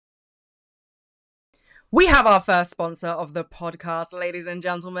We have our first sponsor of the podcast, ladies and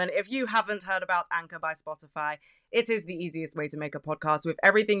gentlemen. If you haven't heard about Anchor by Spotify, it is the easiest way to make a podcast with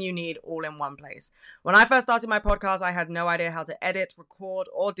everything you need all in one place. When I first started my podcast, I had no idea how to edit, record,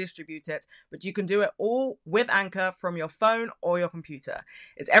 or distribute it, but you can do it all with Anchor from your phone or your computer.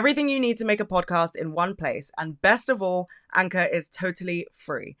 It's everything you need to make a podcast in one place, and best of all, Anchor is totally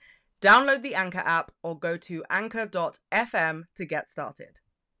free. Download the Anchor app or go to anchor.fm to get started.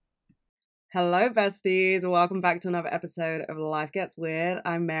 Hello, besties. Welcome back to another episode of Life Gets Weird.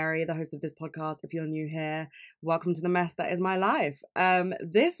 I'm Mary, the host of this podcast. If you're new here, welcome to the mess that is my life.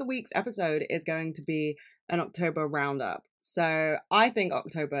 This week's episode is going to be an October roundup. So I think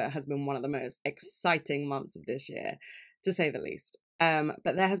October has been one of the most exciting months of this year, to say the least.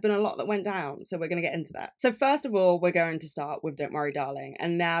 But there has been a lot that went down, so we're going to get into that. So first of all, we're going to start with Don't Worry, Darling.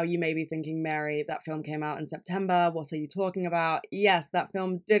 And now you may be thinking, Mary, that film came out in September. What are you talking about? Yes, that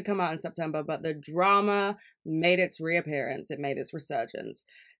film did come out in September, but the drama made its reappearance. It made its resurgence.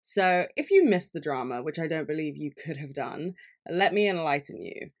 So if you missed the drama, which I don't believe you could have done, let me enlighten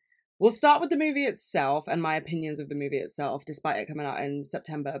you. We'll start with the movie itself and my opinions of the movie itself, despite it coming out in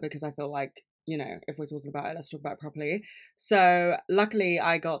September, because I feel like, you know, if we're talking about it, let's talk about it properly. So luckily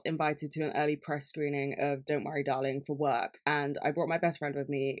I got invited to an early press screening of Don't Worry, Darling for work. And I brought my best friend with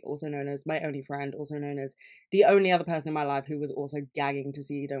me, also known as my only friend, also known as the only other person in my life who was also gagging to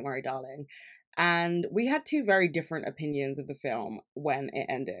see Don't Worry, Darling. And we had two very different opinions of the film when it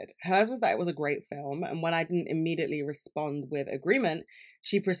ended. Hers was that it was a great film. And when I didn't immediately respond with agreement,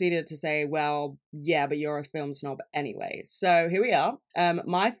 she proceeded to say, well, yeah, but you're a film snob anyway. So here we are.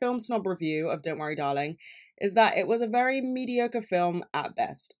 My film snob review of Don't Worry, Darling is that it was a very mediocre film at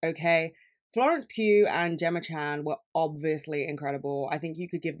best, okay? Florence Pugh and Gemma Chan were obviously incredible. I think you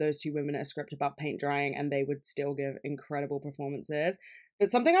could give those two women a script about paint drying and they would still give incredible performances. But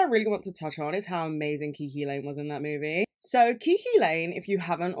something I really want to touch on is how amazing Kiki Layne was in that movie. So Kiki Layne, if you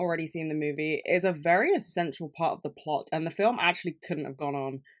haven't already seen the movie, is a very essential part of the plot, and the film actually couldn't have gone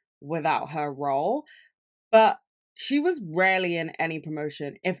on without her role. But she was rarely in any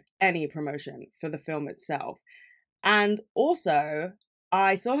promotion, if any promotion, for the film itself. And also,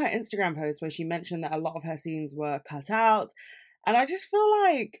 I saw her Instagram post where she mentioned that a lot of her scenes were cut out, and I just feel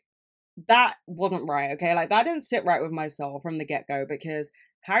like that wasn't right, okay? Like, that didn't sit right with my soul from the get-go, because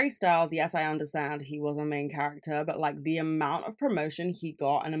Harry Styles, yes, I understand he was a main character, but, like, the amount of promotion he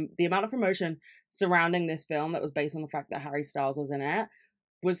got and the amount of promotion surrounding this film that was based on the fact that Harry Styles was in it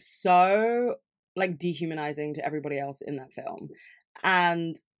was so, like, dehumanizing to everybody else in that film.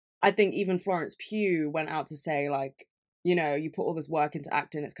 And I think even Florence Pugh went out to say, like, you know, you put all this work into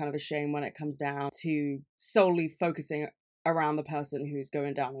acting, it's kind of a shame when it comes down to solely focusing around the person who's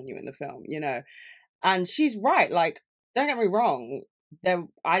going down on you in the film, you know. And she's right. Like, don't get me wrong,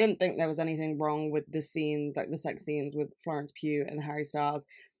 I didn't think there was anything wrong with the scenes, like the sex scenes with Florence Pugh and Harry Styles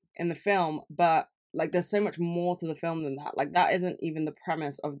in the film, but like there's so much more to the film than that. Like, that isn't even the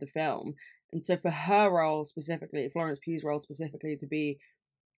premise of the film. And so for her role specifically, Florence Pugh's role specifically, to be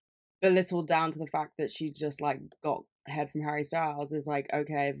belittled down to the fact that she just like got head from Harry Styles is like,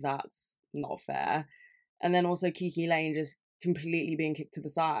 okay, that's not fair. And then also Kiki Layne just completely being kicked to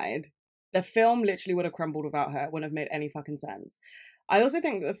the side. The film literally would have crumbled without her. It wouldn't have made any fucking sense. I also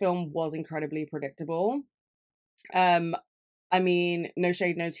think that the film was incredibly predictable. I mean, no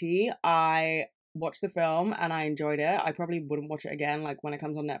shade, no tea. I watched the film and I enjoyed it. I probably wouldn't watch it again. Like, when it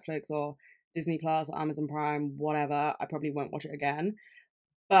comes on Netflix or Disney Plus or Amazon Prime, whatever, I probably won't watch it again.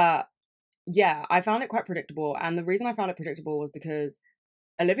 But yeah, I found it quite predictable. And the reason I found it predictable was because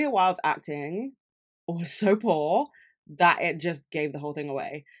Olivia Wilde's acting was so poor that it just gave the whole thing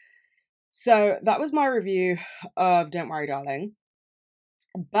away. So that was my review of Don't Worry, Darling.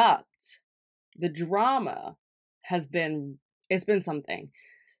 But the drama it's been something.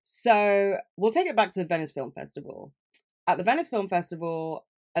 So we'll take it back to the Venice Film Festival. At the Venice Film Festival,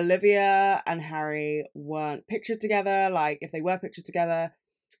 Olivia and Harry weren't pictured together. Like, if they were pictured together,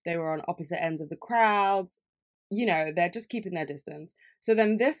 they were on opposite ends of the crowds. You know, they're just keeping their distance. So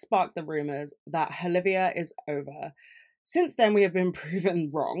then this sparked the rumours that Olivia is over. Since then, we have been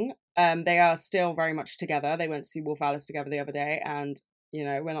proven wrong. They are still very much together. They went to see Wolf Alice together the other day, and, you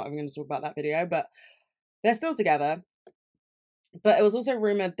know, we're not even going to talk about that video, but they're still together. But it was also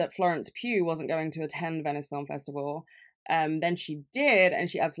rumoured that Florence Pugh wasn't going to attend Venice Film Festival. Then she did, and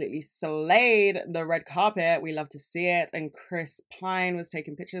she absolutely slayed the red carpet. We love to see it. And Chris Pine was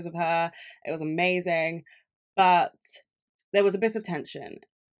taking pictures of her. It was amazing. But there was a bit of tension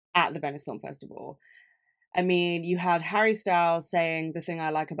at the Venice Film Festival. I mean, you had Harry Styles saying the thing I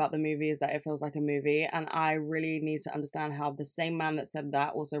like about the movie is that it feels like a movie, and I really need to understand how the same man that said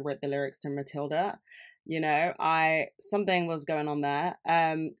that also wrote the lyrics to Matilda. Something was going on there.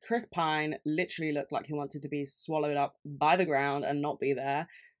 Chris Pine literally looked like he wanted to be swallowed up by the ground and not be there.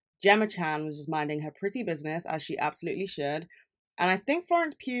 Gemma Chan was just minding her pretty business, as she absolutely should. And I think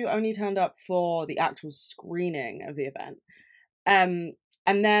Florence Pugh only turned up for the actual screening of the event.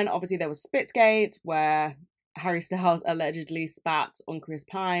 And then obviously there was Spitgate, where Harry Styles allegedly spat on Chris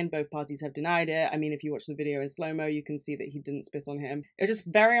Pine. Both parties have denied it. I mean, if you watch the video in slow-mo, you can see that he didn't spit on him. It was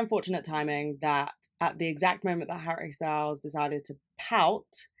just very unfortunate timing that at the exact moment that Harry Styles decided to pout,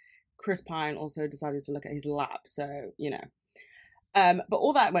 Chris Pine also decided to look at his lap. So, but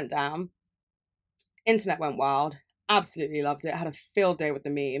all that went down. Internet went wild. Absolutely loved it. Had a field day with the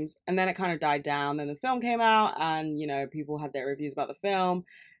memes. And then it kind of died down. Then the film came out and, people had their reviews about the film.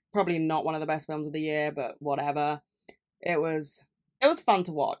 Probably not one of the best films of the year, but whatever. It was fun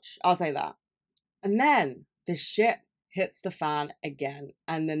to watch. I'll say that. And then this shit hits the fan again.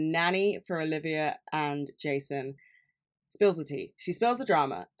 And the nanny for Olivia and Jason spills the tea. She spills the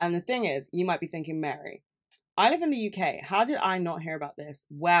drama. And the thing is, you might be thinking, Mary, I live in the UK. How did I not hear about this?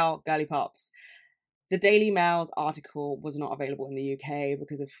 Well, girly pops. The Daily Mail's article was not available in the UK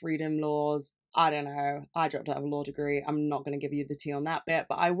because of freedom laws. I don't know. I dropped out of a law degree. I'm not going to give you the tea on that bit,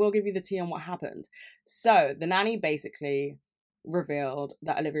 but I will give you the tea on what happened. So the nanny basically revealed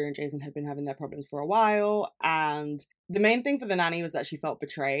that Olivia and Jason had been having their problems for a while. And the main thing for the nanny was that she felt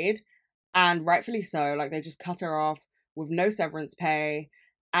betrayed. And rightfully so. Like, they just cut her off with no severance pay.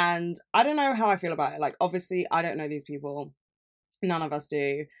 And I don't know how I feel about it. Like, obviously, I don't know these people. None of us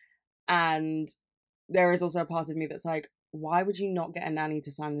do. And there is also a part of me that's like, why would you not get a nanny to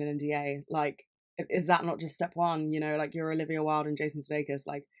sign an NDA? Like, is that not just step one? Like, you're Olivia Wilde and Jason Sudeikis,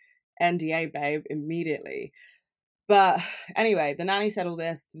 like, NDA, babe, immediately. But anyway, the nanny said all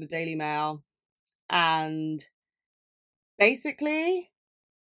this to the Daily Mail, and basically,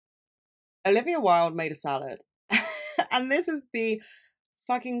 Olivia Wilde made a salad. And this is the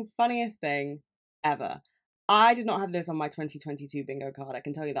fucking funniest thing ever. I did not have this on my 2022 bingo card, I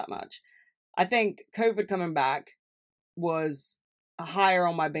can tell you that much. I think COVID coming back was higher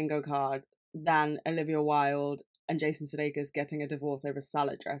on my bingo card than Olivia Wilde and Jason Sudeikis getting a divorce over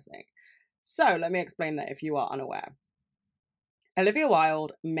salad dressing. So let me explain that if you are unaware. Olivia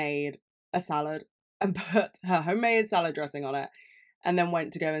Wilde made a salad and put her homemade salad dressing on it, and then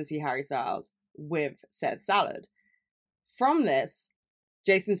went to go and see Harry Styles with said salad. From this,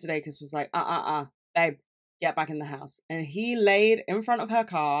 Jason Sudeikis was like, babe, get back in the house. And he laid in front of her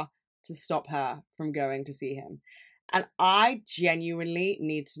car to stop her from going to see him. And I genuinely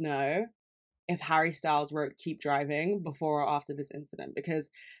need to know if Harry Styles wrote Keep Driving before or after this incident. Because,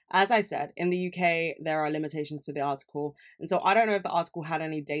 as I said, in the UK, there are limitations to the article. And so I don't know if the article had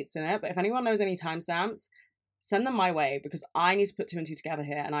any dates in it, but if anyone knows any timestamps, send them my way, because I need to put two and two together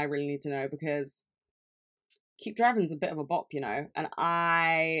here, and I really need to know, because Keep Driving's a bit of a bop, And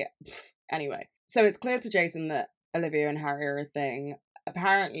anyway. So it's clear to Jason that Olivia and Harry are a thing.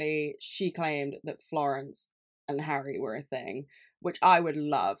 Apparently, she claimed that Florence and Harry were a thing, which I would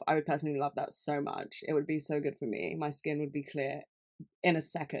love. I would personally love that so much. It would be so good for me. My skin would be clear in a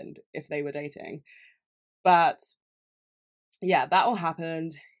second if they were dating. But yeah, that all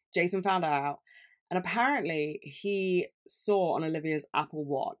happened. Jason found out. And apparently, he saw on Olivia's Apple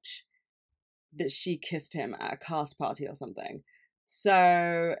Watch that she kissed him at a cast party or something.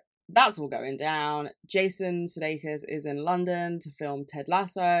 So that's all going down. Jason Sudeikis is in London to film Ted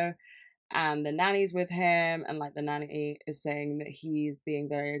Lasso, and the nanny's with him, and like the nanny is saying that he's being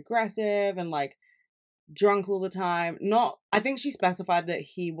very aggressive and like drunk all the time. I think she specified that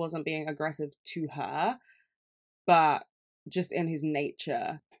he wasn't being aggressive to her, but just in his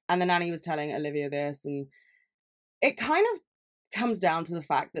nature. And the nanny was telling Olivia this, and it kind of comes down to the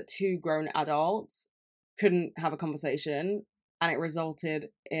fact that two grown adults couldn't have a conversation, and it resulted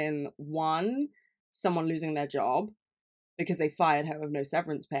in one, someone losing their job because they fired her with no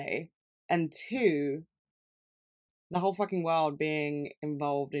severance pay, and two, the whole fucking world being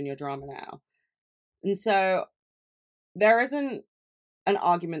involved in your drama now. And so there isn't an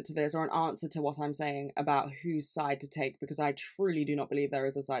argument to this or an answer to what I'm saying about whose side to take, because I truly do not believe there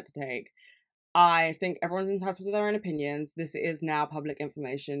is a side to take. I think everyone's entitled to their own opinions. This is now public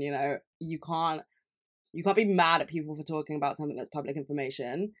information. You can't be mad at people for talking about something that's public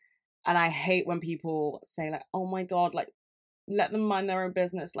information. And I hate when people say like, oh my God, like, let them mind their own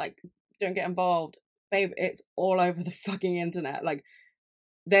business. Like, don't get involved. Babe, it's all over the fucking internet. Like,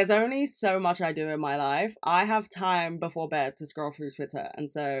 there's only so much I do in my life. I have time before bed to scroll through Twitter.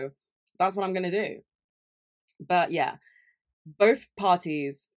 And so that's what I'm going to do. But yeah, both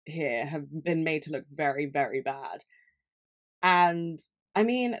parties here have been made to look very, very bad. And I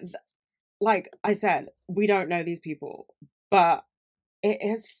mean, like I said, we don't know these people, but it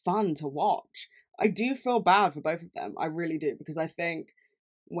is fun to watch. I do feel bad for both of them. I really do, because I think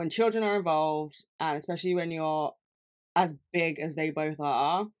when children are involved, and especially when you're as big as they both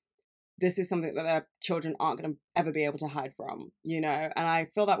are, this is something that their children aren't going to ever be able to hide from, you know? And I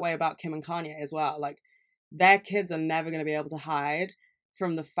feel that way about Kim and Kanye as well. Like, their kids are never going to be able to hide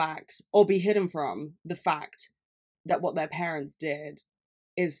from the fact, or be hidden from the fact, that what their parents did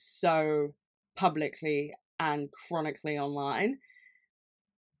is so publicly and chronically online.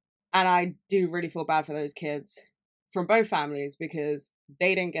 And I do really feel bad for those kids from both families, because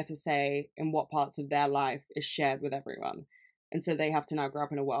they didn't get to say in what parts of their life is shared with everyone. And so they have to now grow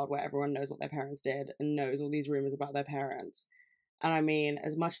up in a world where everyone knows what their parents did and knows all these rumors about their parents. And I mean,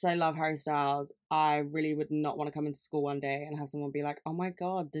 as much as I love Harry Styles, I really would not want to come into school one day and have someone be like, oh my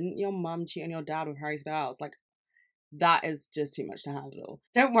God, didn't your mum cheat on your dad with Harry Styles? Like, that is just too much to handle.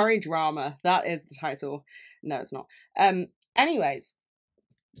 Don't worry, drama. That is the title. No, it's not. Anyways,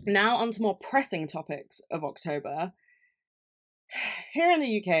 now on to more pressing topics of October. Here in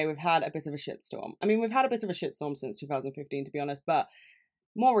the UK, we've had a bit of a shitstorm. I mean, we've had a bit of a shitstorm since 2015, to be honest, but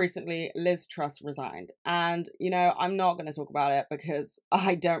more recently, Liz Truss resigned. And, you know, I'm not going to talk about it because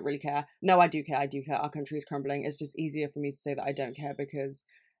I don't really care. No, I do care. I do care. Our country is crumbling. It's just easier for me to say that I don't care because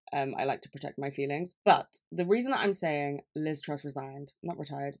I like to protect my feelings. But the reason that I'm saying Liz Truss resigned, not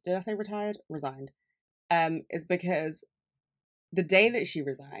retired, did I say retired? Resigned. Is because the day that she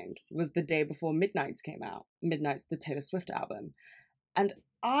resigned was the day before Midnights came out. Midnights, the Taylor Swift album. And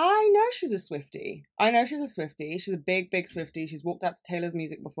I know she's a Swiftie. She's a big, big Swiftie. She's walked out to Taylor's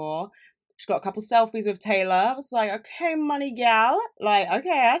music before. She's got a couple selfies with Taylor. I was like, okay, money gal. Like,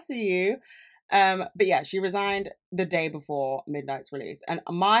 okay, I see you. But yeah, she resigned the day before Midnight's released. And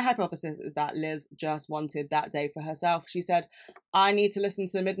my hypothesis is that Liz just wanted that day for herself. She said, I need to listen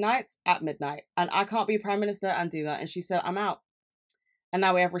to Midnights at midnight. And I can't be Prime Minister and do that. And she said, I'm out. And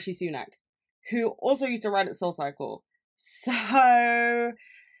now we have Rishi Sunak, who also used to write at Soul Cycle. So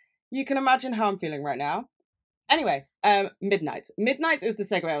you can imagine how I'm feeling right now. Anyway, Midnights. Midnights is the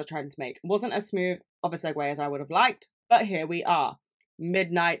segue I was trying to make. Wasn't as smooth of a segue as I would have liked, but here we are.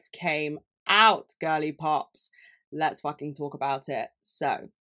 Midnights came out, girly pops. Let's fucking talk about it. So,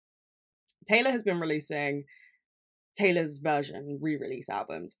 Taylor has been releasing Taylor's version re-release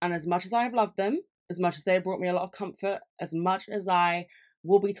albums, and as much as I have loved them, as much as they have brought me a lot of comfort, as much as I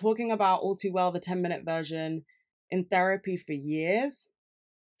will be talking about All Too Well, the 10-minute version, in therapy for years,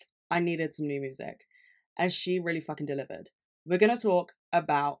 I needed some new music. And she really fucking delivered. We're going to talk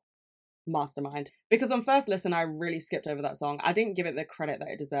about Mastermind. Because on first listen, I really skipped over that song. I didn't give it the credit that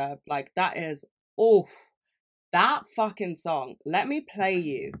it deserved. Like, that is, oh, that fucking song. Let me play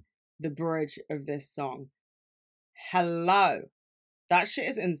you the bridge of this song. Hello. That shit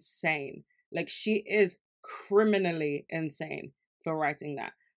is insane. Like, she is criminally insane for writing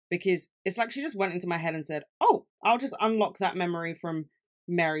that. Because it's like she just went into my head and said, oh, I'll just unlock that memory from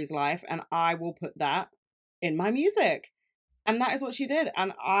Mary's life and I will put that in my music. And that is what she did.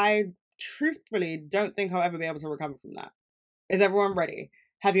 And I truthfully don't think I'll ever be able to recover from that. Is everyone ready?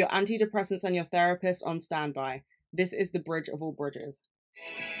 Have your antidepressants and your therapist on standby. This is the bridge of all bridges.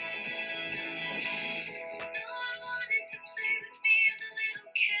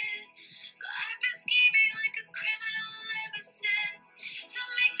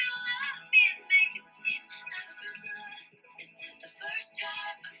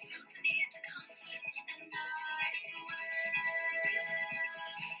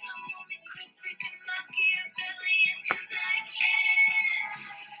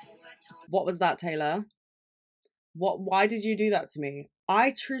 What was that, Taylor? Why did you do that to me?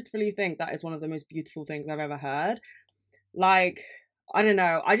 I truthfully think that is one of the most beautiful things I've ever heard. Like, I don't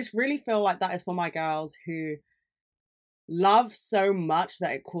know. I just really feel like that is for my girls who love so much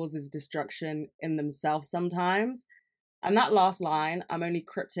that it causes destruction in themselves sometimes. And that last line, I'm only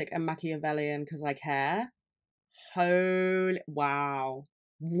cryptic and Machiavellian because I care. Holy, wow.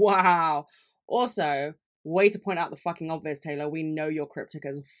 Wow. Also, way to point out the fucking obvious, Taylor. We know you're cryptic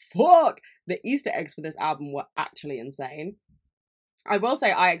as fuck. The Easter eggs for this album were actually insane. I will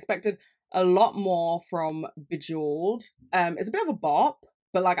say I expected a lot more from Bejeweled. It's a bit of a bop,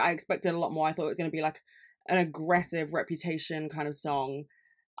 but like I expected a lot more. I thought it was going to be like an aggressive Reputation kind of song.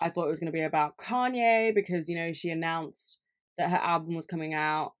 I thought it was going to be about Kanye because, you know, she announced that her album was coming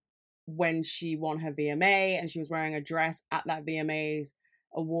out when she won her VMA and she was wearing a dress at that VMA's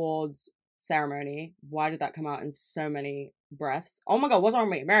awards ceremony. Why did that come out in so many breaths? Oh my God, what's wrong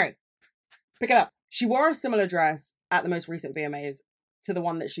with me? Mary, pick it up. She wore a similar dress at the most recent VMAs to the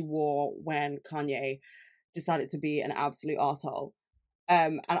one that she wore when Kanye decided to be an absolute arsehole.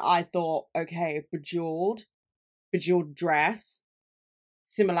 And I thought, okay, bejeweled dress,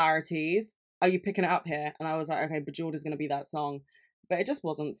 similarities. Are you picking it up here? And I was like, okay, bejeweled is going to be that song. But it just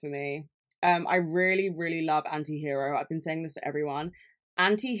wasn't for me. I really, really love Anti-Hero. I've been saying this to everyone.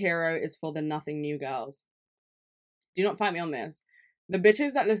 Anti-Hero is for the nothing new girls. Do not fight me on this. The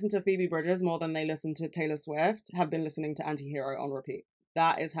bitches that listen to Phoebe Bridgers more than they listen to Taylor Swift have been listening to Anti-Hero on repeat.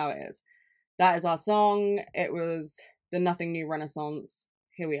 That is how it is. That is our song. It was the nothing new renaissance.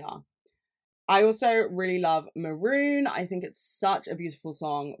 Here we are. I also really love Maroon. I think it's such a beautiful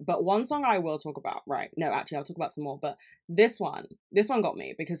song. But one song I will talk about, right? No, actually, I'll talk about some more. But this one got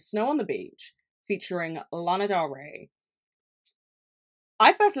me because Snow on the Beach, featuring Lana Del Rey.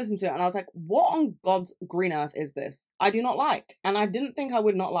 I first listened to it and I was like, what on God's green earth is this? I do not like. And I didn't think I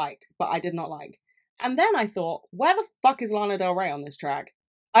would not like, but I did not like. And then I thought, where the fuck is Lana Del Rey on this track?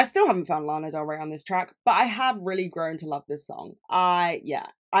 I still haven't found Lana Del Rey on this track, but I have really grown to love this song. I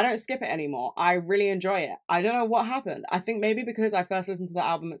don't skip it anymore. I really enjoy it. I don't know what happened. I think maybe because I first listened to the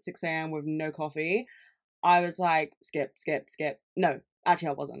album at 6 a.m. with no coffee, I was like, skip. No, actually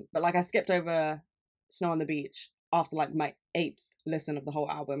I wasn't. But like I skipped over Snow on the Beach after like my 8th listen of the whole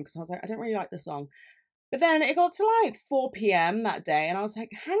album because I was like, I don't really like this song. But then it got to like 4 p.m. that day and I was like,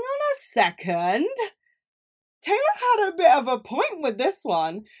 hang on a second. Taylor had a bit of a point with this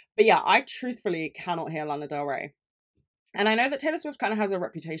one. But yeah, I truthfully cannot hear Lana Del Rey. And I know that Taylor Swift kind of has a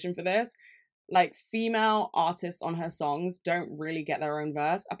reputation for this. Like, female artists on her songs don't really get their own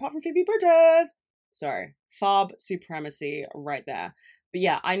verse, apart from Phoebe Bridgers. Sorry, Fab supremacy right there. But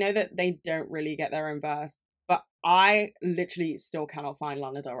yeah, I know that they don't really get their own verse, but I literally still cannot find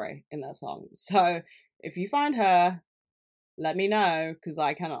Lana Del Rey in that song. So if you find her, let me know, because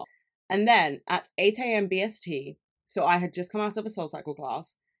I cannot. And then at 8 a.m. BST, so I had just come out of a SoulCycle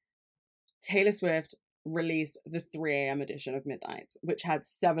class, Taylor Swift released the 3 a.m. edition of Midnight, which had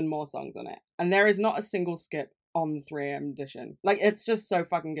 7 more songs on it. And there is not a single skip on the 3 a.m. edition. Like, it's just so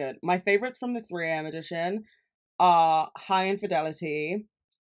fucking good. My favorites from the 3 a.m. edition are High Infidelity,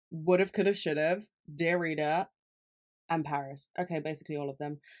 Would've, Could've, Should've, Dear Reader, and Paris. Okay, basically all of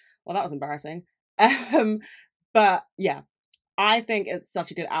them. Well, that was embarrassing. But yeah, I think it's such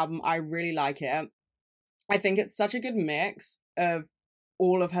a good album. I really like it. I think it's such a good mix of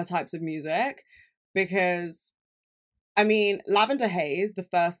all of her types of music because, I mean, Lavender Haze, the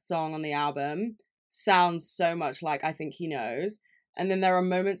first song on the album, sounds so much like I Think He Knows. And then there are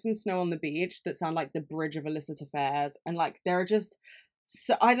moments in Snow on the Beach that sound like the bridge of Illicit Affairs. And like, there are just,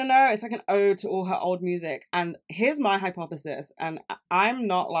 so, I don't know, it's like an ode to all her old music. And here's my hypothesis. And I'm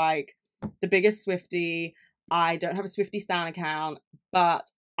not like the biggest Swiftie. I don't have a Swiftie Stan account,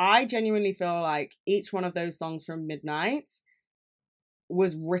 but I genuinely feel like each one of those songs from Midnight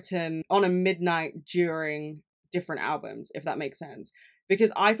was written on a midnight during different albums, if that makes sense.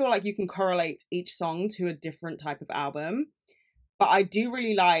 Because I feel like you can correlate each song to a different type of album. But I do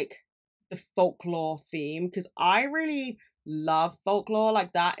really like the folklore theme because I really love folklore.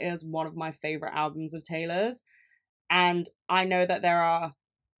 Like, that is one of my favorite albums of Taylor's. And I know that there are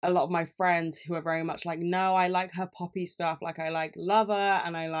a lot of my friends who are very much like, no, I like her poppy stuff. Like, I like Lover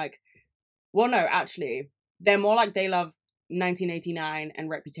and I like, well, no, actually, they're more like they love 1989 and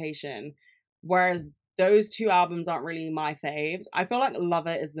Reputation. Whereas those 2 albums aren't really my faves. I feel like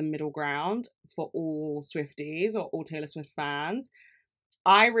Lover is the middle ground for all Swifties or all Taylor Swift fans.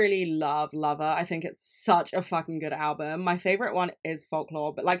 I really love Lover. I think it's such a fucking good album. My favorite one is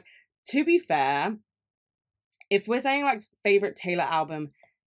Folklore. But like, to be fair, if we're saying like favorite Taylor album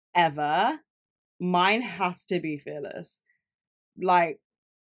ever, mine has to be Fearless. Like,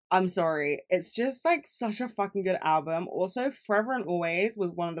 I'm sorry, it's just like such a fucking good album. Also, Forever and Always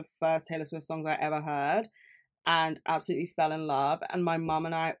was one of the first Taylor Swift songs I ever heard and absolutely fell in love. And my mum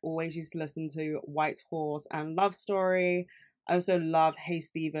and I always used to listen to White Horse and Love Story. I also love Hey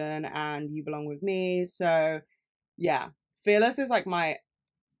Stephen and You Belong With Me. So yeah, Fearless is like my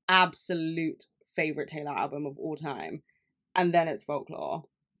absolute favorite Taylor album of all time. And then it's Folklore.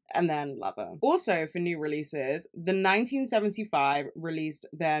 And then Lover. Also, for new releases, the 1975 released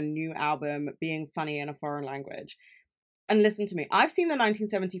their new album, Being Funny in a Foreign Language. And listen to me, I've seen the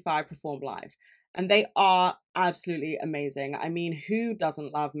 1975 performed live, and they are absolutely amazing. I mean, who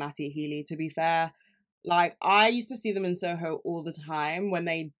doesn't love Matty Healy, to be fair? Like, I used to see them in Soho all the time when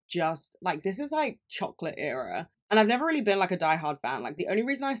they just, like, this is like chocolate era. And I've never really been like a diehard fan. Like, the only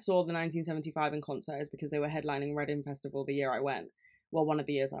reason I saw the 1975 in concert is because they were headlining Reading Festival the year I went. Well, one of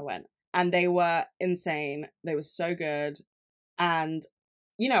the years I went. And they were insane. They were so good. And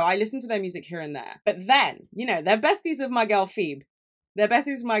I listen to their music here and there. But then, they're besties with my girl Phoebe. They're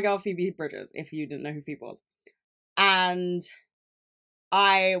besties with my girl Phoebe Bridgers, if you didn't know who Phoebe was. And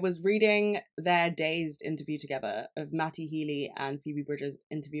I was reading their Dazed interview together of Matty Healy and Phoebe Bridgers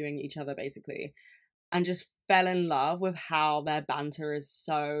interviewing each other, basically, and just fell in love with how their banter is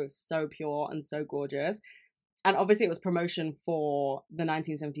so, so pure and so gorgeous. And obviously it was promotion for the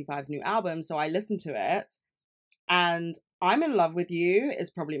 1975's new album, so I listened to it, and I'm in Love With You is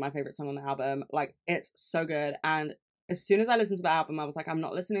probably my favorite song on the album. Like, it's so good. And as soon as I listened to the album, I was like, I'm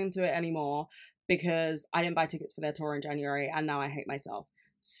not listening to it anymore because I didn't buy tickets for their tour in January, and now I hate myself.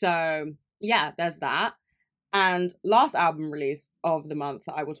 So yeah, there's that. And last album release of the month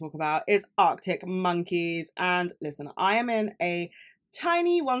that I will talk about is Arctic Monkeys. And listen, I am in a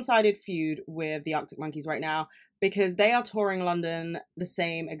tiny one-sided feud with the Arctic Monkeys right now because they are touring London the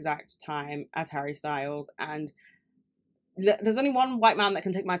same exact time as Harry Styles, and there's only one white man that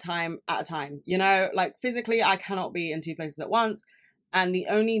can take my time at a time, like physically I cannot be in two places at once. And the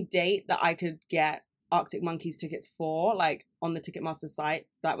only date that I could get Arctic Monkeys tickets for, like on the Ticketmaster site,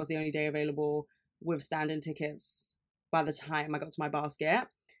 that was the only day available with stand-in tickets by the time I got to my basket,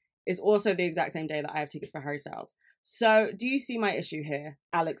 is also the exact same day that I have tickets for Harry Styles. So do you see my issue here,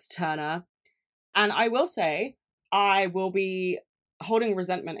 Alex Turner? And I will say, I will be holding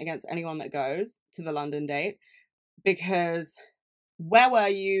resentment against anyone that goes to the London date, because where were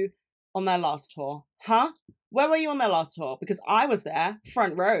you on their last tour? Huh? Where were you on their last tour? Because I was there,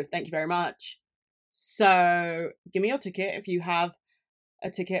 front row, thank you very much. So give me your ticket if you have a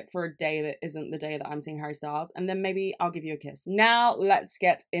ticket for a day that isn't the day that I'm seeing Harry Styles, and then maybe I'll give you a kiss. Now let's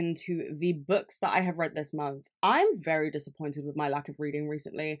get into the books that I have read this month. I'm very disappointed with my lack of reading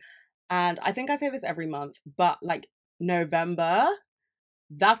recently, and I think I say this every month, but like November,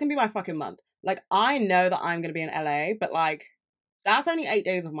 that's gonna be my fucking month. Like, I know that I'm gonna be in LA, but like, that's only 8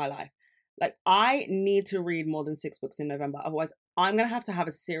 days of my life. Like, I need to read more than 6 books in November. Otherwise, I'm going to have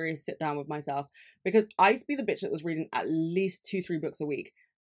a serious sit down with myself, because I used to be the bitch that was reading at least 2-3 books a week.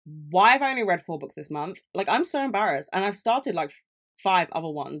 Why have I only read 4 books this month? Like, I'm so embarrassed. And I've started like 5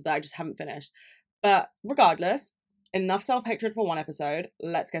 other ones that I just haven't finished. But regardless, enough self-hatred for one episode.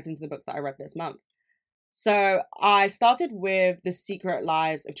 Let's get into the books that I read this month. So I started with The Secret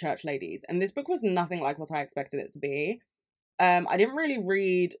Lives of Church Ladies. And this book was nothing like what I expected it to be. I didn't really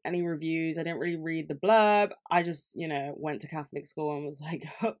read any reviews. I didn't really read the blurb. I just, went to Catholic school and was like,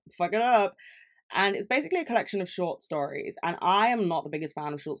 fuck it up. And it's basically a collection of short stories. And I am not the biggest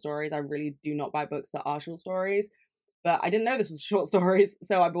fan of short stories. I really do not buy books that are short stories. But I didn't know this was short stories,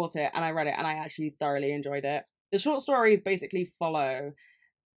 so I bought it and I read it, and I actually thoroughly enjoyed it. The short stories basically follow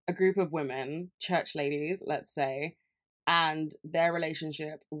a group of women, church ladies, let's say, and their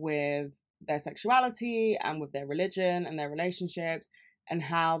relationship with their sexuality and with their religion and their relationships, and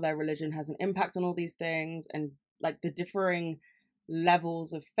how their religion has an impact on all these things, and like the differing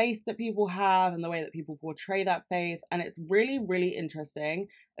levels of faith that people have and the way that people portray that faith. And it's really, really interesting,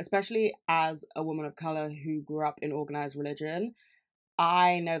 especially as a woman of color who grew up in organized religion.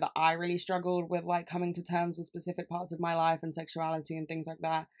 I know that I really struggled with like coming to terms with specific parts of my life and sexuality and things like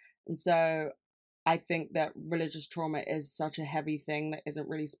that. And so I think that religious trauma is such a heavy thing that isn't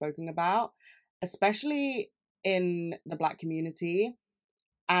really spoken about, especially in the Black community.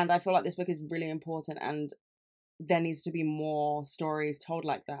 And I feel like this book is really important, and there needs to be more stories told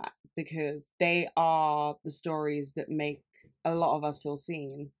like that, because they are the stories that make a lot of us feel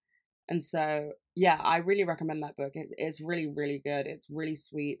seen. And so, yeah, I really recommend that book. It's really, really good. It's really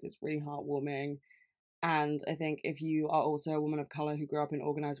sweet. It's really heartwarming. And I think if you are also a woman of color who grew up in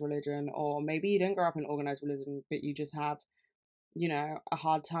organized religion, or maybe you didn't grow up in organized religion, but you just have, a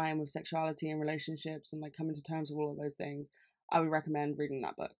hard time with sexuality and relationships and like coming to terms with all of those things, I would recommend reading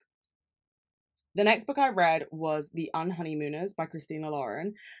that book. The next book I read was The Unhoneymooners by Christina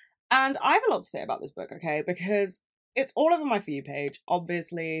Lauren. And I have a lot to say about this book, okay? Because it's all over my For You page.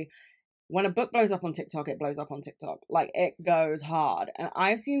 Obviously, when a book blows up on TikTok, it blows up on TikTok. Like, it goes hard. And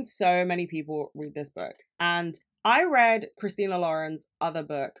I've seen so many people read this book. And I read Christina Lauren's other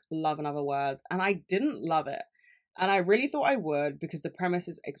book, Love and Other Words, and I didn't love it. And I really thought I would, because the premise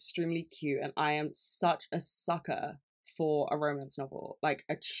is extremely cute, and I am such a sucker for a romance novel. Like,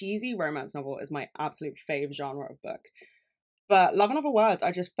 a cheesy romance novel is my absolute fave genre of book. But Love and Other Words,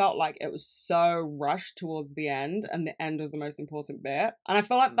 I just felt like it was so rushed towards the end, and the end was the most important bit. And I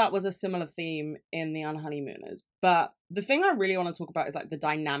feel like that was a similar theme in The Unhoneymooners. But the thing I really want to talk about is like the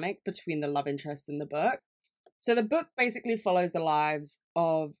dynamic between the love interests in the book. So the book basically follows the lives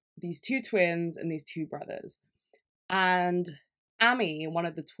of these two twins and these two brothers. And Amy, one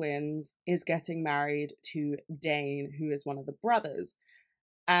of the twins, is getting married to Dane, who is one of the brothers.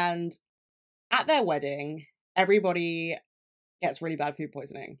 And at their wedding, everybody gets really bad food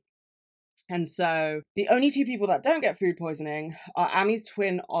poisoning. And so the only two people that don't get food poisoning are Ami's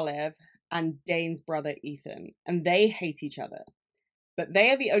twin Olive and Dane's brother Ethan. And they hate each other. But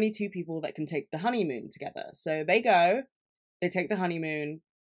they are the only two people that can take the honeymoon together. So they go, they take the honeymoon,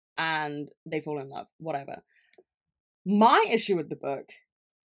 and they fall in love, whatever. My issue with the book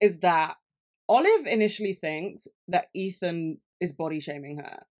is that Olive initially thinks that Ethan is body shaming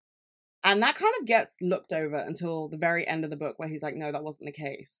her. And that kind of gets looked over until the very end of the book where he's like, no, that wasn't the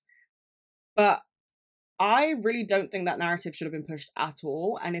case. But I really don't think that narrative should have been pushed at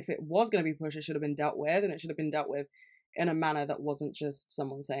all. And if it was going to be pushed, it should have been dealt with. And it should have been dealt with in a manner that wasn't just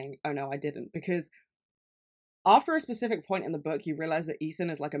someone saying, oh no, I didn't. Because after a specific point in the book, you realize that Ethan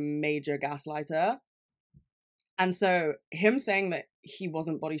is like a major gaslighter. And so him saying that he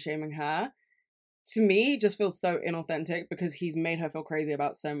wasn't body shaming her, to me, just feels so inauthentic because he's made her feel crazy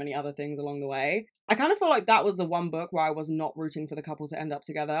about so many other things along the way. I kind of feel like that was the one book where I was not rooting for the couple to end up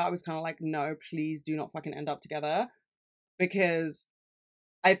together. I was kind of like, no, please do not fucking end up together. Because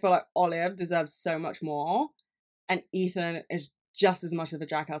I feel like Olive deserves so much more. And Ethan is just as much of a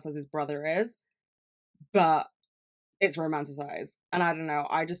jackass as his brother is. But it's romanticized. And I don't know,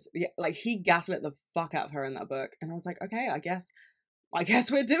 like, he gaslit the fuck out of her in that book. And I was like, okay, I guess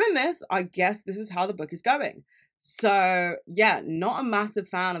we're doing this. I guess this is how the book is going. So yeah, not a massive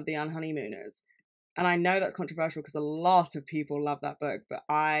fan of The Unhoneymooners. And I know that's controversial because a lot of people love that book, but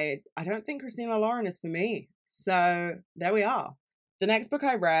I don't think Christina Lauren is for me. So there we are. The next book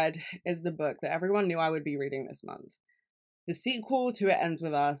I read is the book that everyone knew I would be reading this month. The sequel to It Ends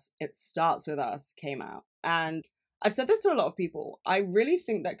With Us, It Starts With Us came out. And I've said this to a lot of people. I really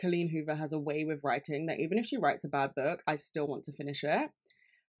think that Colleen Hoover has a way with writing that even if she writes a bad book, I still want to finish it.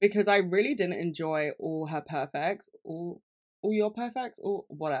 Because I really didn't enjoy all her perfects, all your perfects, or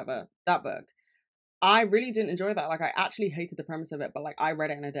whatever, that book. I really didn't enjoy that. Like, I actually hated the premise of it, but like, I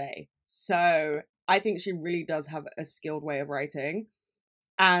read it in a day. So I think she really does have a skilled way of writing.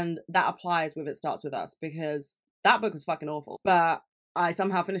 And that applies with It Starts With Us, because that book was fucking awful. But I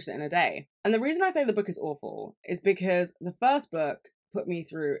somehow finished it in a day. And the reason I say the book is awful is because the first book put me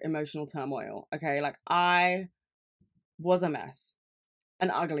through emotional turmoil. Okay, like, I was a mess.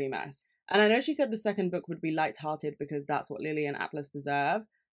 An ugly mess. And I know she said the second book would be lighthearted because that's what Lily and Atlas deserve.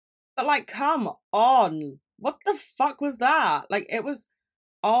 But like, come on. What the fuck was that? Like, it was,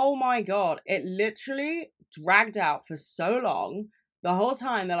 oh my god. It literally dragged out for so long. The whole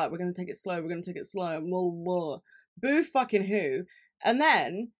time they're like, we're going to take it slow. We're going to take it slow. Blah, blah. Boo fucking who. And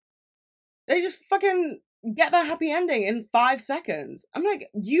then they just fucking get their happy ending in 5 seconds. I'm like,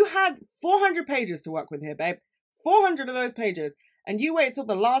 you had 400 pages to work with here, babe. 400 of those pages. And you wait till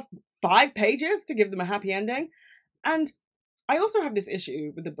the last 5 pages to give them a happy ending. And I also have this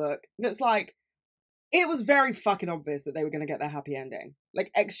issue with the book that's like, it was very fucking obvious that they were going to get their happy ending.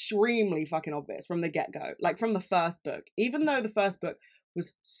 Like, extremely fucking obvious from the get-go. Like, from the first book. Even though the first book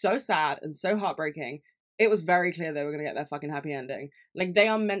was so sad and so heartbreaking, it was very clear they were going to get their fucking happy ending. Like, they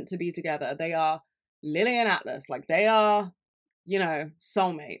are meant to be together. They are Lily and Atlas. Like, they are, you know,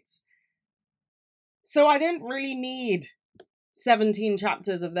 soulmates. So I didn't really need 17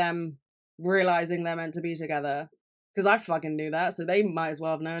 chapters of them realizing they're meant to be together, because I fucking knew that, so they might as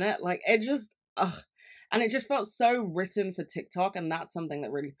well have known it. Like, it just, ugh. And it just felt so written for TikTok, and that's something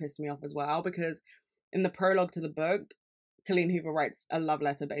that really pissed me off as well, because in the prologue to the book, Colleen Hoover writes a love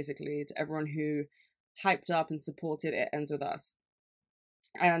letter, basically, to everyone who hyped up and supported It Ends With Us.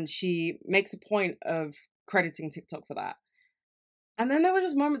 And she makes a point of crediting TikTok for that. And then there were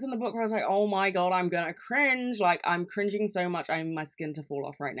just moments in the book where I was like, oh my god, I'm gonna cringe. Like, I'm cringing so much, I need my skin to fall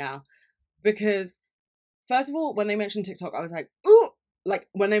off right now. Because, first of all, when they mentioned TikTok, I was like, ooh! Like,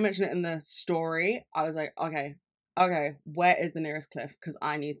 when they mentioned it in the story, I was like, okay, where is the nearest cliff? Because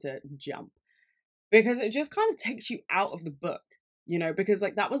I need to jump. Because it just kind of takes you out of the book, you know? Because,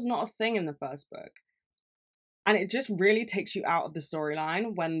 like, that was not a thing in the first book. And it just really takes you out of the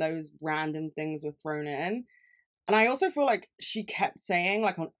storyline when those random things were thrown in. And I also feel like she kept saying,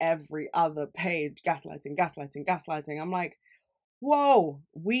 like, on every other page, gaslighting, gaslighting, gaslighting. I'm like, whoa,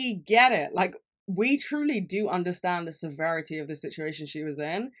 we get it. Like, we truly do understand the severity of the situation she was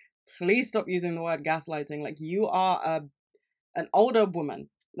in. Please stop using the word gaslighting. Like, you are an older woman,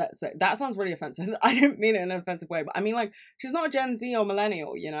 let's say. That sounds really offensive. I don't mean it in an offensive way, but I mean, like, she's not a Gen Z or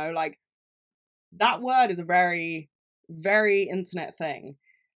millennial, you know? Like, that word is a very, very internet thing.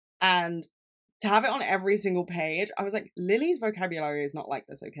 And to have it on every single page, I was like, Lily's vocabulary is not like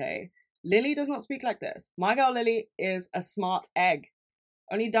this, okay? Lily does not speak like this. My girl Lily is a smart egg.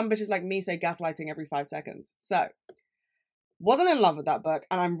 Only dumb bitches like me say gaslighting every 5 seconds. So, Wasn't in love with that book,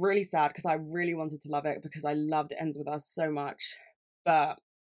 and I'm really sad because I really wanted to love it because I loved It Ends With Us so much. But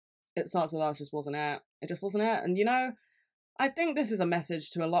It Starts With Us just wasn't it. It just wasn't it. And I think this is a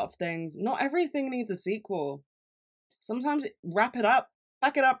message to a lot of things. Not everything needs a sequel. Sometimes wrap it up,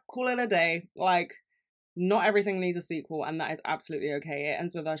 pack it up, call it a day. Like, not everything needs a sequel, and that is absolutely okay. It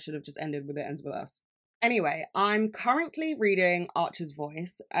Ends With Us should have just ended with It Ends With Us. Anyway, I'm currently reading Archer's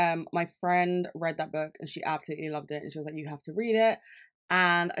Voice. My friend read that book and she absolutely loved it, and she was like, "You have to read it."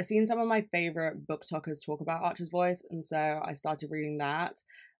 And I've seen some of my favorite book talkers talk about Archer's Voice, and so I started reading that.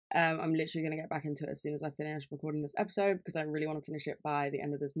 I'm literally going to get back into it as soon as I finish recording this episode because I really want to finish it by the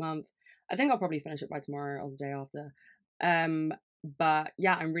end of this month. I think I'll probably finish it by tomorrow or the day after. But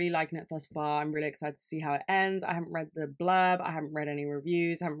yeah, I'm really liking it thus far. I'm really excited to see how it ends. I haven't read the blurb, I haven't read any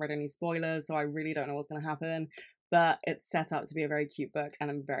reviews, I haven't read any spoilers, so I really don't know what's going to happen. But it's set up to be a very cute book,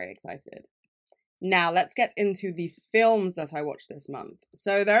 and I'm very excited. Now, let's get into the films that I watched this month.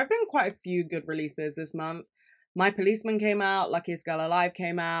 So there have been quite a few good releases this month. My Policeman came out, Luckiest Girl Alive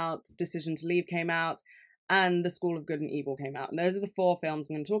came out, Decision to Leave came out, and The School of Good and Evil came out. And those are the 4 films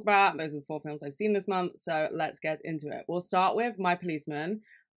I'm going to talk about. Those are the 4 films I've seen this month. So let's get into it. We'll start with My Policeman.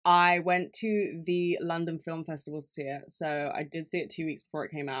 I went to the London Film Festival to see it. So I did see it 2 weeks before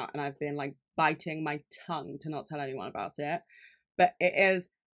it came out, and I've been like biting my tongue to not tell anyone about it. But it is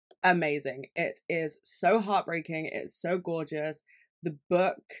amazing. It is so heartbreaking. It's so gorgeous. The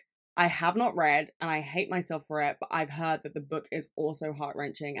book I have not read, and I hate myself for it, but I've heard that the book is also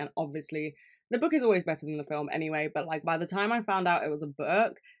heart-wrenching, and obviously the book is always better than the film anyway, but like by the time I found out it was a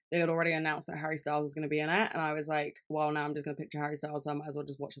book, they had already announced that Harry Styles was going to be in it, and I was like, well, now I'm just going to picture Harry Styles, so I might as well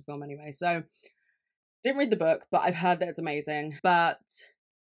just watch the film anyway. So didn't read the book, but I've heard that it's amazing. But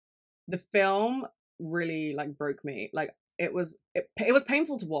the film really like broke me. Like it was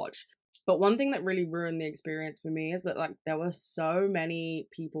painful to watch. But one thing that really ruined the experience for me is that like there were so many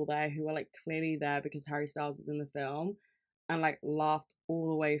people there who were like clearly there because Harry Styles is in the film, and like laughed all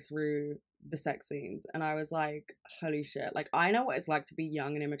the way through the sex scenes. And I was like, holy shit. Like I know what it's like to be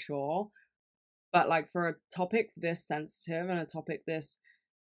young and immature, but like for a topic this sensitive and a topic this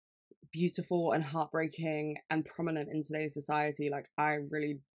beautiful and heartbreaking and prominent in today's society, like I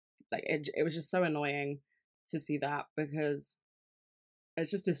really like it was just so annoying to see that because it's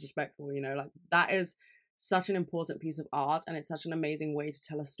just disrespectful, like that is such an important piece of art, and it's such an amazing way to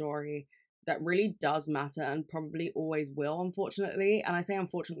tell a story that really does matter and probably always will, unfortunately. And I say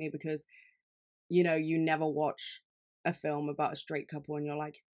unfortunately because you never watch a film about a straight couple and you're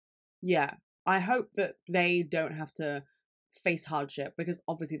like, yeah, I hope that they don't have to face hardship, because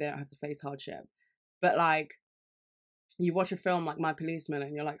obviously they don't have to face hardship. But like you watch a film like My Policeman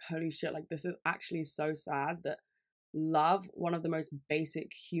and you're like, holy shit, like this is actually so sad that love, one of the most basic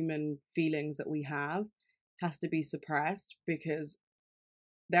human feelings that we have, has to be suppressed because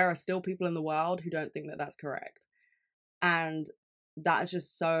there are still people in the world who don't think that that's correct. And that is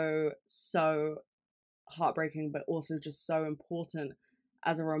just so heartbreaking, but also just so important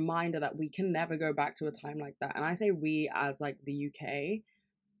as a reminder that we can never go back to a time like that. And I say we as like the UK,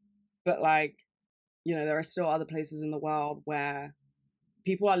 but like, there are still other places in the world where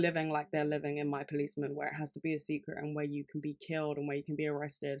people are living like they're living in My Policeman, where it has to be a secret and where you can be killed and where you can be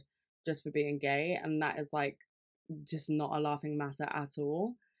arrested just for being gay. And that is like just not a laughing matter at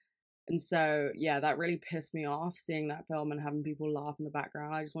all. And so, yeah, that really pissed me off seeing that film and having people laugh in the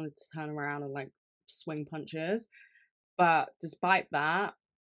background. I just wanted to turn around and like swing punches. But despite that,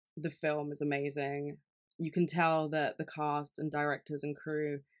 the film is amazing. You can tell that the cast and directors and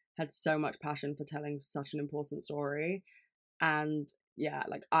crew had so much passion for telling such an important story. And yeah,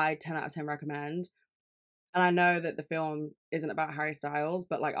 like I 10 out of 10 recommend. And I know that the film isn't about Harry Styles,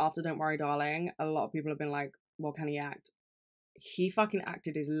 but like after Don't Worry Darling, a lot of people have been like, well, can he act? He fucking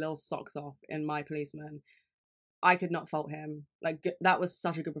acted his little socks off in My Policeman. I could not fault him. Like that was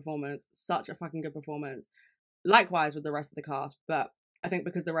such a good performance, such a fucking good performance. Likewise with the rest of the cast, but I think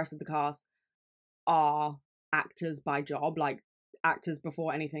because the rest of the cast are actors by job, like actors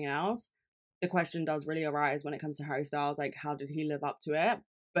before anything else, the question does really arise when it comes to Harry Styles, like how did he live up to it?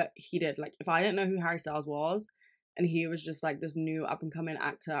 But he did. Like if I didn't know who Harry Styles was and he was just like this new up and coming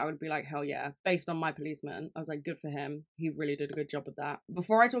actor, I would be like, hell yeah. Based on My Policeman, I was like, good for him. He really did a good job with that.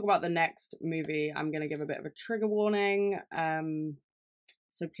 Before I talk about the next movie, I'm gonna give a bit of a trigger warning.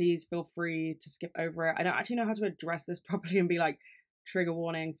 So please feel free to skip over it. I don't actually know how to address this properly and be like, trigger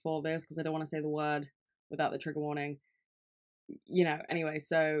warning for this, because I don't want to say the word without the trigger warning. Anyway,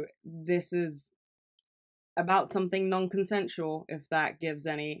 so this is about something non-consensual, if that gives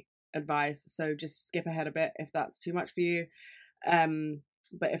any advice. So just skip ahead a bit if that's too much for you.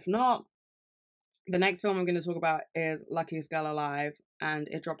 But if not, The next film I'm going to talk about is Luckiest Girl Alive, and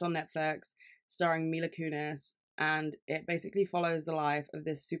it dropped on Netflix, starring Mila Kunis, and it basically follows the life of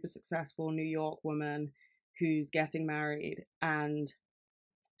this super successful New York woman who's getting married, and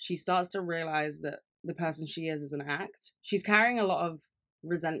she starts to realize that the person she is an act. She's carrying a lot of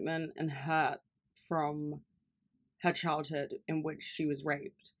resentment and hurt from her childhood in which she was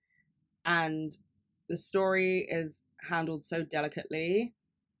raped. And the story is handled so delicately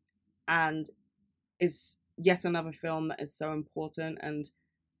and is yet another film that is so important and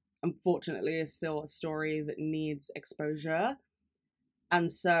unfortunately is still a story that needs exposure.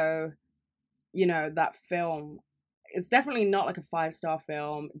 And so, you know, that film, it's definitely not like a 5-star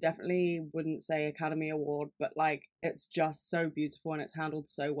film. Definitely wouldn't say Academy Award, but like it's just so beautiful and it's handled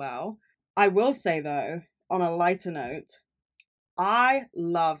so well. I will say though, on a lighter note, I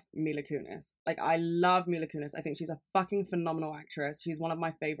love Mila Kunis. Like, I love Mila Kunis. I think she's a fucking phenomenal actress. She's one of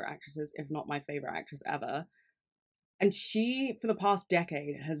my favorite actresses, if not my favorite actress ever. And she, for the past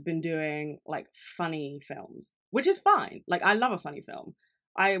decade, has been doing like funny films, which is fine. Like, I love a funny film.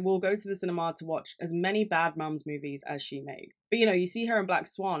 I will go to the cinema to watch as many Bad Mums movies as she made. But you know, you see her in Black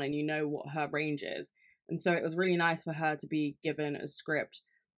Swan and you know what her range is. And so it was really nice for her to be given a script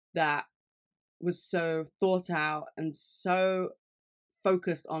that was so thought out and so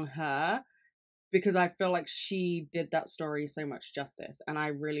focused on her, because I feel like she did that story so much justice and I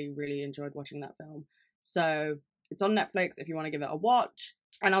really, really enjoyed watching that film. So it's on Netflix if you want to give it a watch.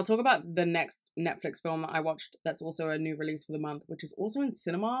 And I'll talk about the next Netflix film I watched that's also a new release for the month, which is also in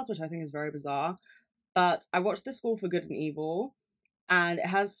cinemas, which I think is very bizarre. But I watched The School for Good and Evil, and it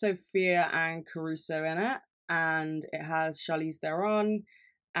has Sophia and Caruso in it, and it has Charlize Theron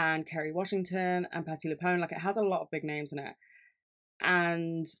and Kerry Washington and Patti LuPone. Like, it has a lot of big names in it.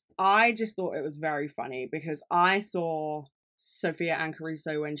 And I just thought it was very funny because I saw Sophia Ann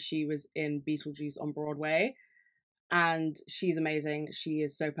Caruso when she was in Beetlejuice on Broadway, and she's amazing. She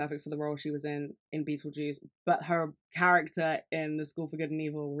is so perfect for the role she was in Beetlejuice. But her character in The School for Good and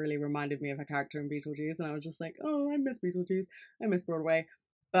Evil really reminded me of her character in Beetlejuice, and I was just like, oh, I miss Beetlejuice. I miss Broadway.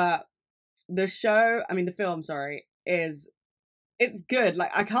 But the show, I mean, the film, sorry, it's good.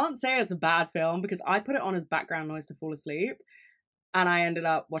 Like, I can't say it's a bad film because I put it on as background noise to fall asleep. And I ended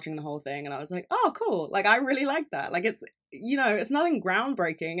up watching the whole thing and I was like, oh, cool. Like, I really like that. Like, it's, you know, it's nothing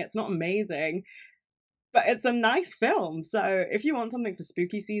groundbreaking. It's not amazing, but it's a nice film. So if you want something for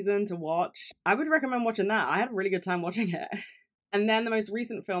spooky season to watch, I would recommend watching that. I had a really good time watching it. And then the most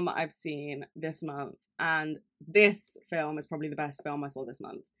recent film that I've seen this month, and this film is probably the best film I saw this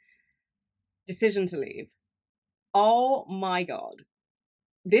month, Decision to Leave. Oh my God.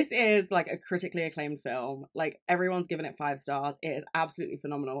 This is like a critically acclaimed film. Like, everyone's given it 5 stars. It is absolutely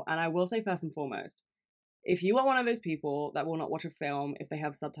phenomenal. And I will say, first and foremost, if you are one of those people that will not watch a film if they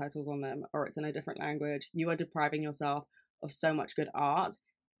have subtitles on them or it's in a different language, you are depriving yourself of so much good art.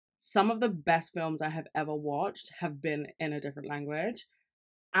 Some of the best films I have ever watched have been in a different language,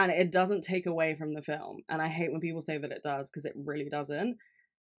 and it doesn't take away from the film. And I hate when people say that it does, because it really doesn't.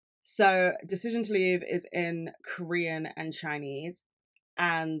 So Decision to Leave is in Korean and Chinese,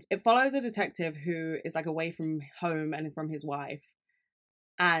 and it follows a detective who is like away from home and from his wife,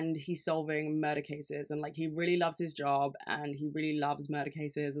 and he's solving murder cases, and like he really loves his job and he really loves murder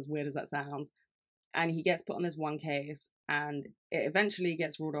cases, as weird as that sounds. And he gets put on this one case and it eventually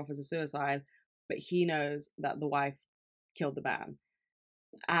gets ruled off as a suicide, but he knows that the wife killed the man.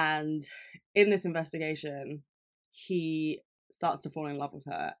 And in this investigation, he starts to fall in love with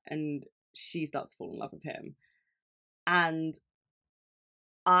her and she starts to fall in love with him. And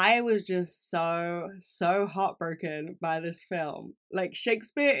I was just so heartbroken by this film. Like,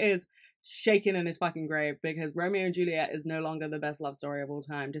 Shakespeare is shaking in his fucking grave because Romeo and Juliet is no longer the best love story of all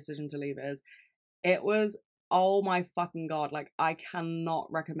time. Decision to Leave is. It was, oh my fucking God. Like, I cannot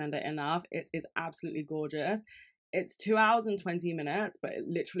recommend it enough. It is absolutely gorgeous. It's 2 hours and 20 minutes, but it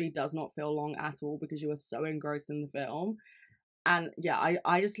literally does not feel long at all because you are so engrossed in the film. And yeah,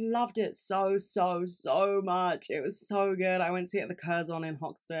 I just loved it so much. It was so good. I went to see it at the Curzon in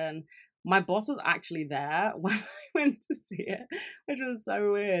Hoxton. My boss was actually there when I went to see it, which was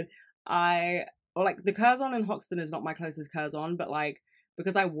so weird. Like, the Curzon in Hoxton is not my closest Curzon, but like,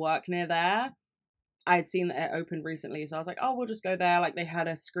 because I work near there, I'd seen that it opened recently, so I was like, oh, we'll just go there. Like, they had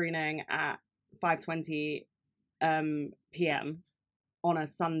a screening at 5:20 p.m. on a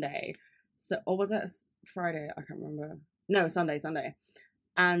Sunday. So, or was it a Friday? I can't remember. No, Sunday.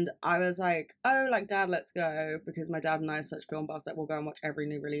 And I was like, oh, like, Dad, let's go, because my dad and I are such film buffs that we'll go and watch every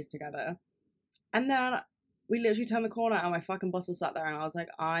new release together. And then we literally turned the corner and my fucking boss was sat there and I was like,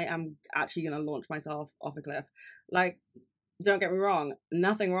 I am actually going to launch myself off a cliff. Like, don't get me wrong,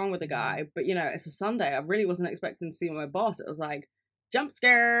 nothing wrong with the guy, but you know, it's a Sunday. I really wasn't expecting to see my boss. It was like, jump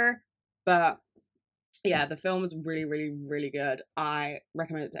scare. But yeah, the film is really, really, really good. I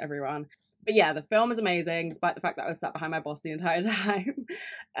recommend it to everyone. But yeah, the film is amazing, despite the fact that I was sat behind my boss the entire time.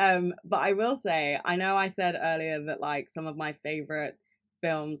 But I will say, I know I said earlier that like some of my favorite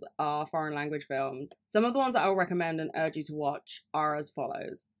films are foreign language films. Some of the ones that I will recommend and urge you to watch are as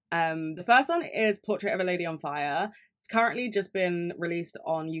follows. The first one is Portrait of a Lady on Fire. It's currently just been released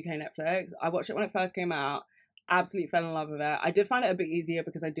on UK Netflix. I watched it when it first came out. Absolutely fell in love with it. I did find it a bit easier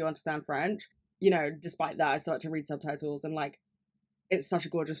because I do understand French. You know, despite that, I started to read subtitles and like, it's such a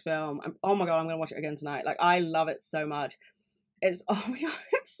gorgeous film. Oh my god, I'm gonna watch it again tonight. Like, I love it so much. It's oh my god,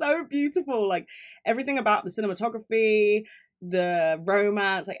 it's so beautiful. Like everything about the cinematography, the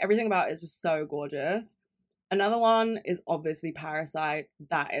romance, like everything about it is just so gorgeous. Another one is obviously Parasite.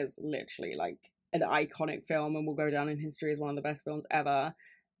 That is literally like an iconic film and will go down in history as one of the best films ever.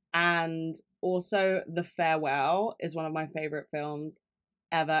 And also The Farewell is one of my favorite films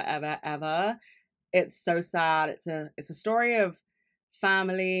ever, ever, ever. It's so sad. It's a story of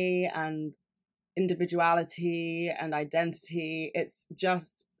family and individuality and identity. It's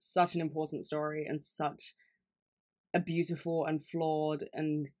just such an important story and such a beautiful and flawed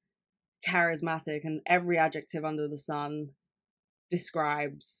and charismatic, and every adjective under the sun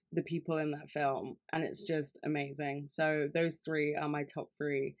describes the people in that film, and it's just amazing. So those three are my top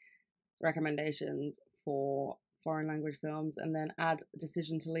three recommendations for foreign language films, and then add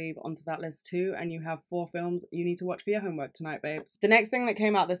Decision to Leave onto that list too, and you have 4 films you need to watch for your homework tonight, babes. The next thing that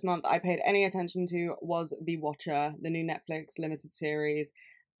came out this month I paid any attention to was The Watcher, the new Netflix limited series.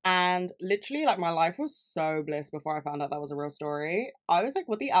 And literally, like, my life was so bliss before I found out that was a real story. I was like,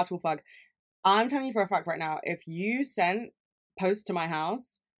 what the actual fuck? I'm telling you for a fact right now, if you sent posts to my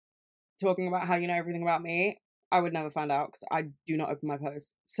house talking about how you know everything about me, I would never find out because I do not open my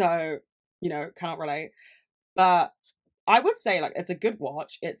post. So, you know, cannot relate. But I would say, like, it's a good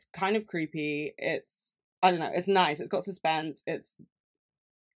watch. It's kind of creepy. It's, I don't know, it's nice. It's got suspense. It's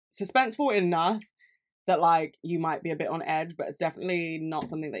suspenseful enough that, like, you might be a bit on edge, but it's definitely not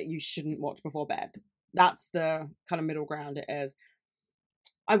something that you shouldn't watch before bed. That's the kind of middle ground it is.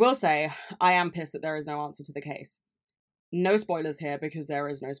 I will say, I am pissed that there is no answer to the case. No spoilers here because there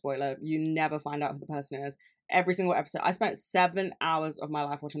is no spoiler. You never find out who the person is. Every single episode. I spent 7 hours of my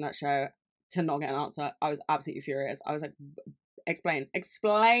life watching that show to not get an answer. I was absolutely furious. I was like, explain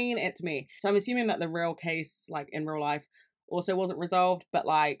it to me. So I'm assuming that the real case, like in real life, also wasn't resolved, but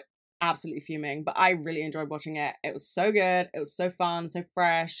like absolutely fuming. But I really enjoyed watching it. It was so good. It was so fun, so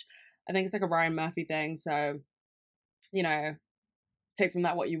fresh. I think it's like a Ryan Murphy thing. So, you know, take from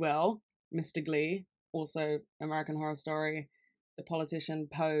that what you will. Mr. Glee, also American Horror Story, The Politician,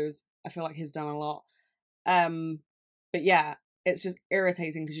 Pose. I feel like he's done a lot. But yeah, it's just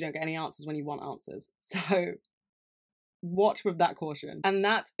irritating because you don't get any answers when you want answers. So watch with that caution. And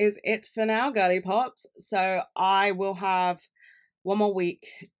that is it for now, girly pops. So I will have one more week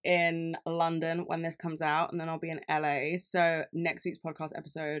in London when this comes out, and then I'll be in LA. So next week's podcast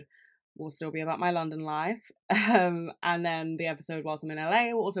episode will still be about my London life. And then the episode whilst I'm in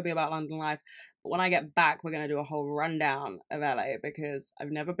LA will also be about London life. But when I get back, we're going to do a whole rundown of LA because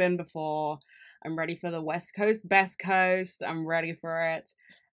I've never been before. I'm ready for the West Coast, best coast. I'm ready for it.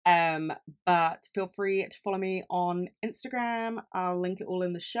 But feel free to follow me on Instagram. I'll link it all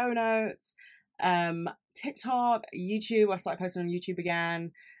in the show notes. TikTok, YouTube. I started posting on YouTube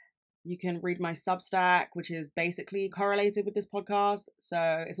again. You can read my Substack, which is basically correlated with this podcast.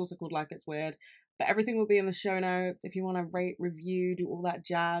 So it's also called Like It's Weird. But everything will be in the show notes if you want to rate, review, do all that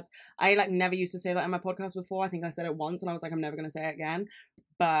jazz. I like never used to say that in my podcast before. I think I said it once and I was like, I'm never going to say it again.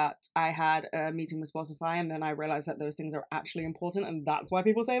 But I had a meeting with Spotify and then I realized that those things are actually important. And that's why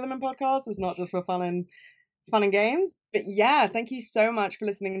people say them in podcasts. It's not just for fun and games. But yeah, thank you so much for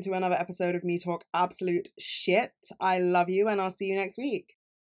listening to another episode of me talk absolute shit. I love you and I'll see you next week.